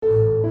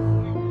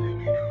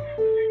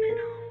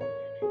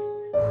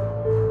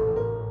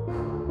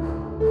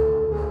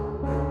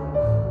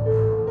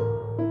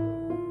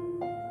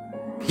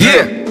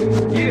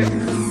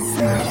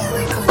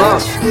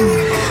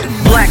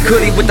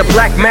hoodie with the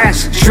black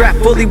mask, strapped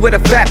fully with a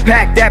fat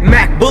pack. That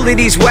Mac bully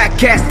these whack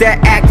cats that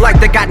act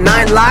like they got 9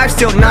 lives,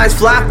 still 9's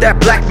fly.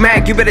 That black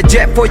Mac, you better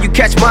jet before you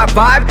catch my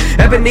vibe.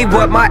 Ebony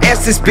what my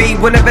essence be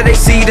whenever they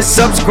see the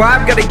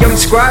subscribe. Got a young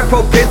scribe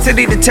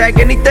propensity to tag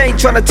anything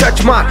trying to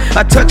touch mine.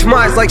 I touch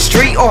mines like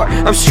street art.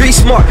 I'm street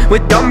smart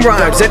with dumb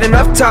rhymes. Ain't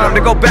enough time to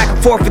go back and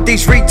forth with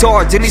these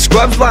retards and these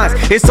scrubs lines.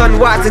 It's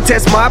unwise to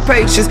test my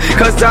patience,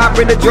 cause I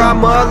bring the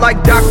drama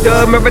like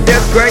Dr. Remember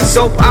Death Grade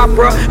soap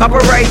opera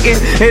operating.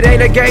 It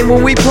ain't a game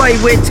when we play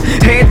with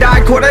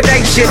hand-eye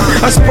coordination.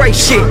 I spray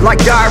shit like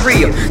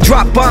diarrhea,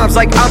 drop bombs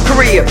like I'm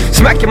Korea,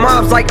 smack your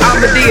moms like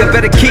I'm Medea.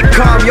 Better keep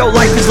calm, your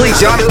life is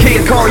leisure. I'm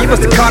King Kong, you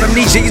must have caught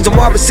amnesia. Use a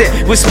marble set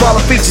with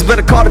smaller features,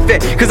 better call the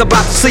vet, cause I'm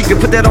about to sleep and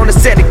put that on the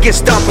set and get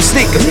stomped with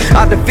sneakers.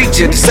 I defeat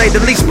you, to say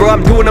the least, bro,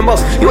 I'm doing the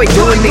most. You ain't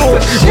doing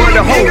neither. Word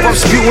to hope, I'm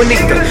spewing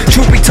ether.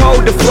 Truth be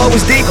told, the flow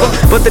is deeper,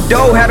 but the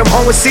dough had him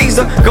on with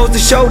Caesar. Goes to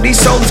show these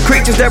soulless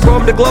creatures that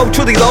roam the globe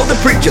truly loathe the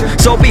preacher.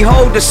 So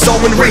behold the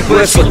sowing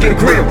reaper. It's looking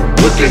grim,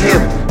 look at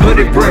him,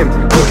 hooded brim,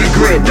 crooked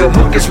grin. The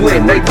hook is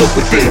when they look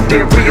within,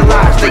 then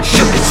realize they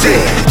shook his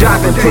in.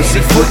 Driving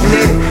pussy footin'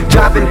 in,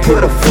 driving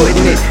put a foot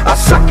in it. I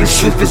suck and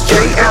shoot this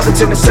Jay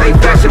Allen's in the same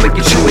fashion, make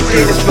you chew it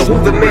in. It's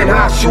behooving men,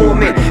 how I shoe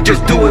 'em in.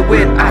 Just do it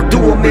when I do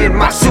 'em in.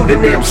 My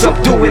pseudonym,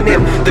 subduing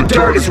them. The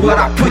dirt is what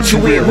I put you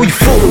in. Who you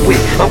fooling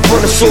with? I'm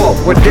from the soil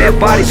where dead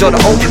bodies are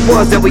the only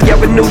ones that we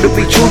ever knew to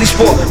be truly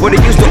sport. Where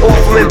they used to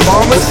offer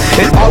embalmers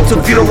and altar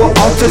funeral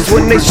altars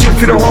when they shoot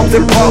funeral homes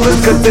and parlors.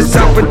 Cause this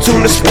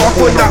opportunity spark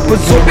will not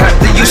presume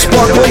after you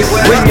sparkle.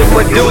 When your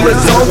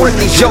medulla's on, when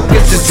these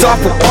jokers is off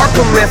of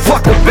Arkham, man,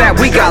 fuck a bat,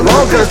 we got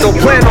long guns. Don't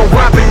plan on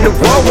robbing the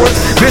wrong ones.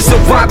 Been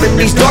surviving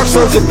these dark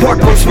sons of park.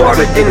 I'm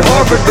smarter than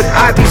Harvard, but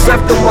Ivy's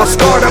left them all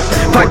scarred up.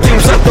 Pipe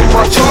dreams left them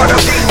all charred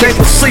up. They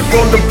will sleep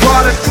on the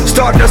product.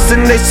 Stardust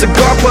in they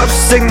cigar puffs,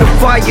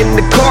 signifying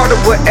the Carter,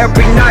 where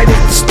every night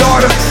is the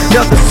starter.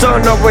 Another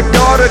son or a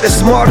daughter that's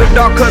smarter,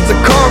 dog, cause of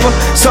karma.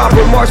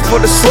 Somber march for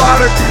the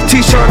slaughter.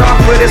 T-shirt off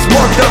with his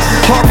marked up.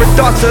 Harbor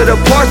thoughts of the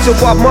parcel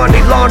while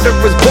money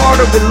launderers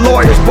barter. With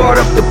lawyers brought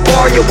up the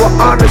bar, you were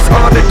honest,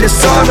 honor,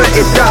 dishonor.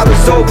 It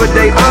dollars over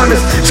they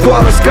honest.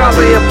 Squalor,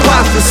 scholar,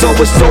 imposter. So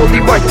it's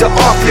only right to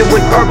off you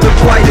when urban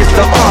plight is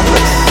the offer.